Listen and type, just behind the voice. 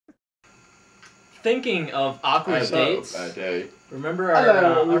thinking of awkward dates. Remember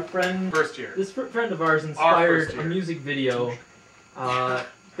our friend, first year. This friend of ours inspired a music video.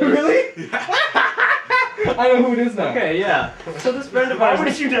 Really? I know who it is now. Okay, yeah. So this friend of ours Why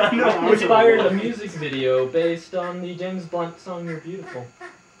would you not know? inspired a music video based on the James Blunt song "You're Beautiful."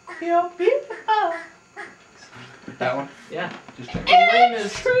 You're beautiful. That one? Yeah. Just check.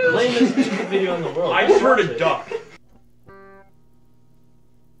 The lamest music video in the world. I just heard a duck.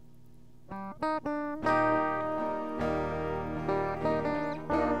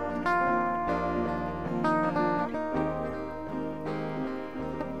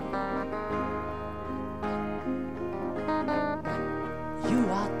 You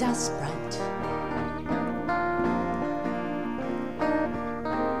are desperate.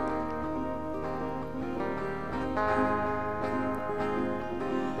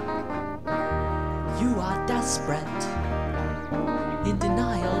 You are desperate, in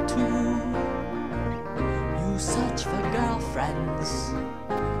denial too. You search for girlfriends,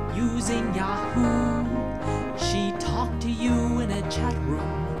 using Yahoo. She talked to you in a chat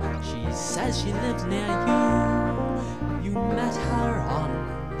room. She says she lives near you. You met her on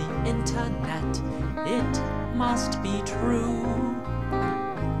the internet. It must be true.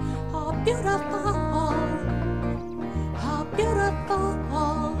 Oh, beautiful. Oh,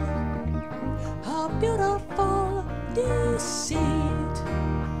 beautiful. A beautiful deceit.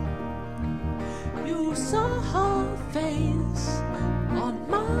 You saw her face on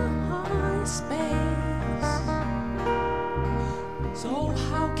MySpace. So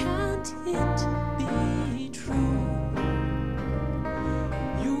how can't it be true?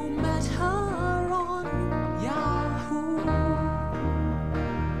 You met her on Yahoo.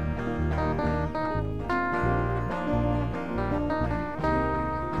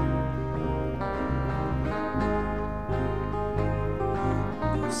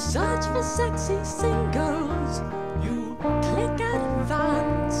 Search for sexy singles, you click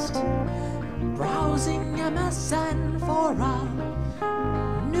advanced, browsing MSN for a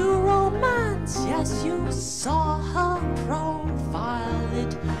new romance. Yes, you saw her profile,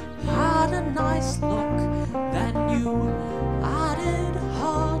 it had a nice look. Then you added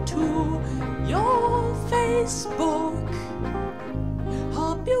her to your Facebook.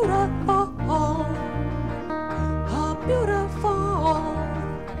 Her beautiful, her beautiful,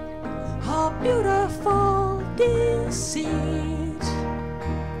 a beautiful deceit.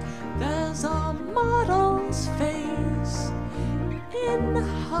 There's a model's face in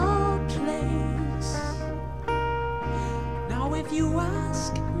her place. Now if you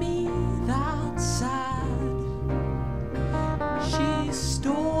ask me, that's sad. She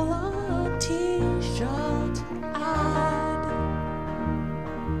stole a t-shirt ad.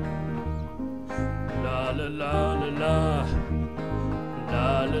 La la la la la.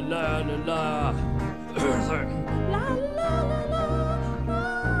 La la la la la. Sorry. La la la la.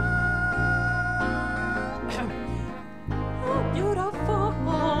 Oh, beautiful,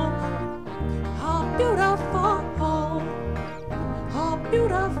 oh, beautiful, oh,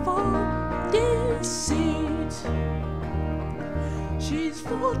 beautiful deceit. She's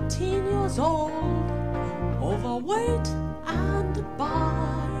 14 years old, overweight and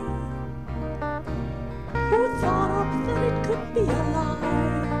bi. Who thought up that it could be a lie?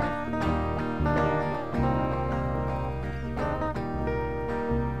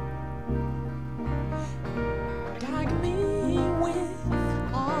 Gag me with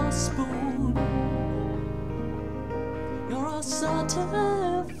a spoon. You're a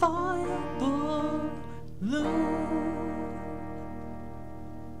certified balloon.